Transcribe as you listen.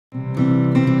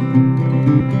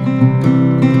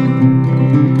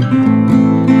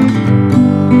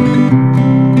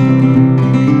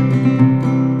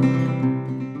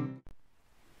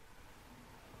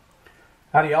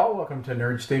welcome to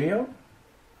Nerd Studio.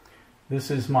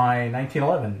 This is my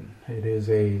 1911. It is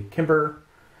a Kimber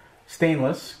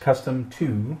Stainless Custom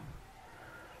II.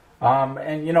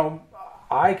 And you know,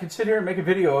 I could sit here and make a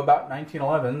video about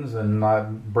 1911s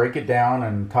and break it down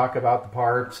and talk about the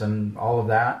parts and all of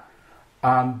that.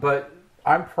 But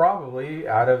I'm probably,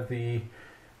 out of the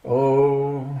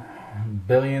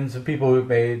billions of people who've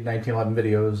made 1911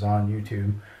 videos on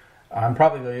YouTube, I'm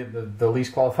probably the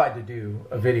least qualified to do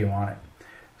a video on it.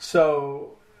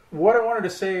 So what I wanted to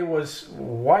say was,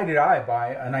 why did I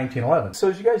buy a 1911? So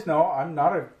as you guys know, I'm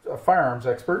not a firearms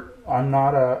expert. I'm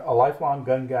not a lifelong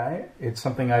gun guy. It's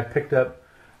something I picked up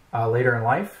later in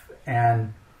life.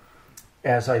 And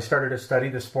as I started to study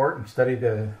the sport and study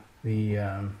the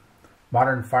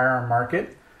modern firearm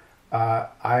market,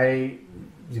 I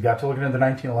got to looking at the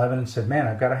 1911 and said, man,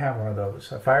 I've got to have one of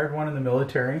those. I fired one in the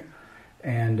military,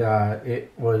 and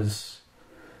it was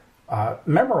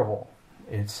memorable.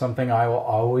 It's something I will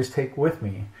always take with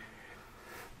me.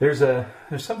 There's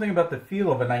something about the feel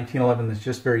of a 1911 that's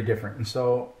just very different. And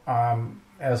so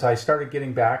as I started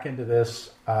getting back into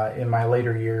this in my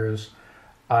later years,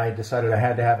 I decided I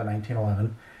had to have a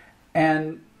 1911.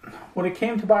 And when it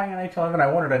came to buying a 1911, I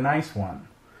wanted a nice one.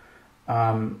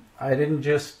 I didn't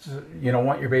just,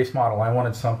 want your base model. I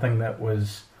wanted something that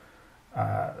was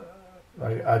a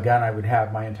gun I would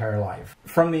have my entire life.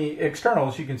 From the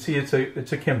externals, you can see it's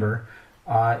a Kimber.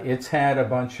 It's had a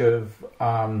bunch of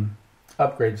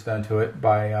upgrades done to it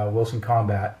by Wilson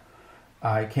Combat.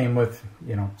 It came with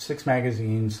 6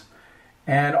 magazines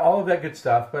and all of that good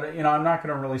stuff. But I'm not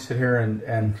going to really sit here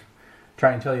and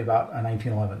try and tell you about a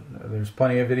 1911. There's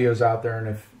plenty of videos out there, and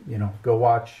if go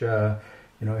watch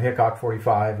Hickok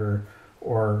 45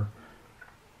 or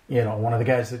one of the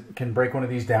guys that can break one of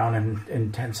these down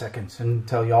in 10 seconds and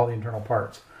tell you all the internal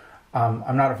parts.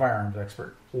 I'm not a firearms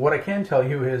expert. What I can tell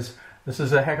you is this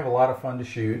is a heck of a lot of fun to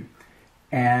shoot,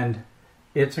 and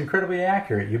it's incredibly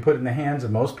accurate. You put it in the hands of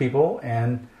most people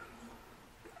and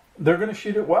they're going to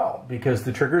shoot it well because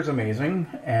the trigger is amazing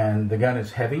and the gun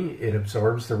is heavy. It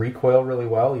absorbs the recoil really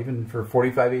well. Even for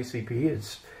 45 ACP,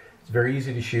 it's very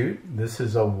easy to shoot. This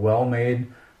is a well-made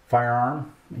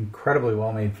firearm, incredibly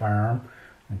well-made firearm.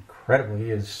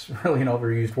 Incredibly is really an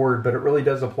overused word, but it really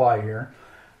does apply here.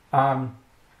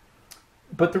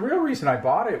 But the real reason I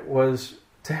bought it was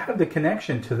to have the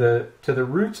connection to the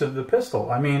roots of the pistol.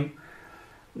 I mean,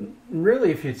 really,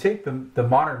 if you take the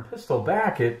modern pistol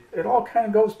back, it all kind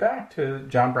of goes back to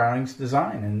John Browning's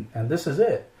design, and this is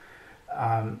it.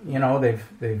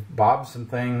 They've bobbed some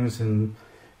things and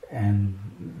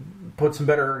put some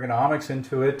better ergonomics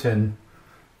into it, and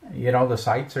the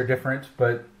sights are different,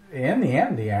 but in the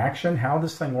end, the action, how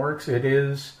this thing works, it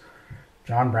is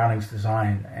John Browning's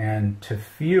design. And to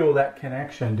feel that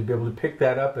connection, to be able to pick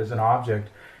that up as an object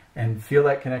and feel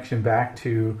that connection back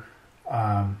to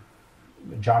John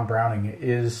Browning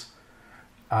is,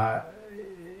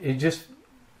 it just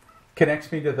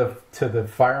connects me to the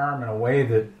firearm in a way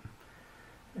that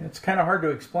it's kind of hard to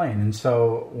explain. And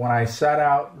so when I set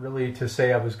out really to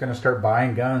say I was going to start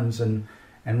buying guns and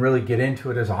really get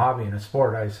into it as a hobby and a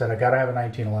sport, I said I got to have a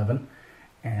 1911,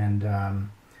 and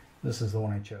this is the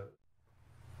one I chose.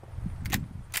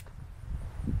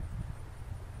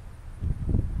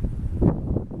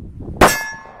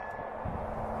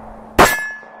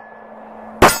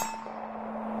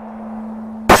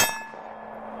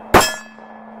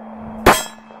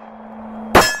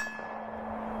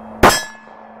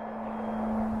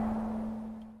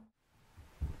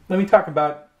 Let me talk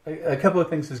about a couple of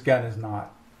things this gun is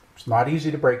not. It's not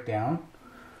easy to break down.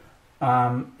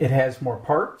 It has more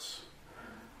parts.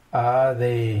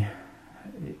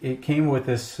 It came with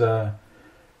this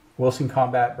Wilson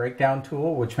Combat breakdown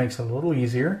tool, which makes it a little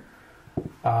easier.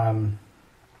 So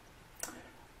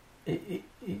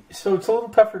it's a little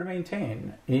tougher to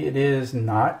maintain. It is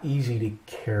not easy to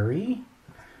carry.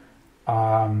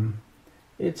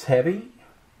 It's heavy.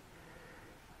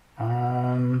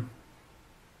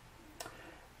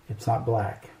 It's not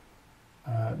black.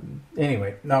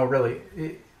 Anyway, no, really,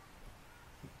 it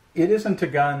isn't a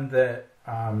gun that,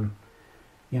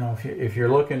 if you're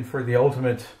looking for the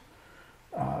ultimate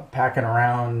packing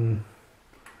around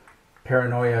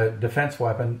paranoia defense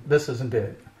weapon, this isn't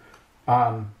it.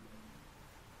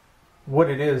 What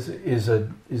it is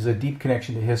a deep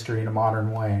connection to history in a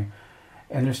modern way.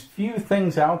 And there's few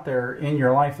things out there in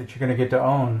your life that you're going to get to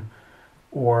own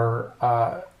or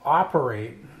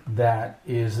operate that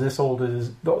is this old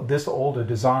a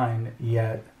design,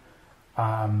 yet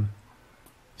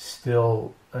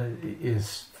still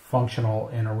is functional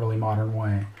in a really modern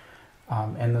way.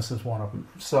 And this is one of them.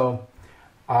 So,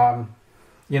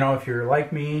 if you're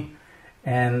like me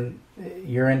and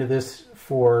you're into this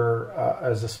for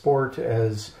as a sport,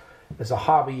 as a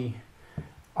hobby,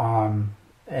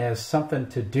 as something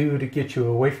to do to get you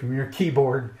away from your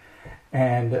keyboard,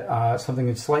 and something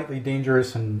that's slightly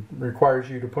dangerous and requires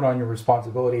you to put on your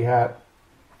responsibility hat,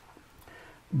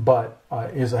 but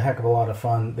is a heck of a lot of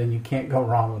fun, then you can't go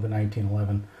wrong with a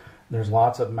 1911. There's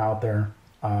lots of them out there,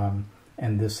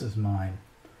 and this is mine.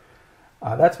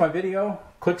 That's my video.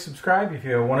 Click subscribe if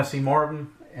you want to see more of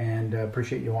them, and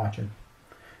appreciate you watching.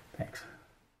 Thanks.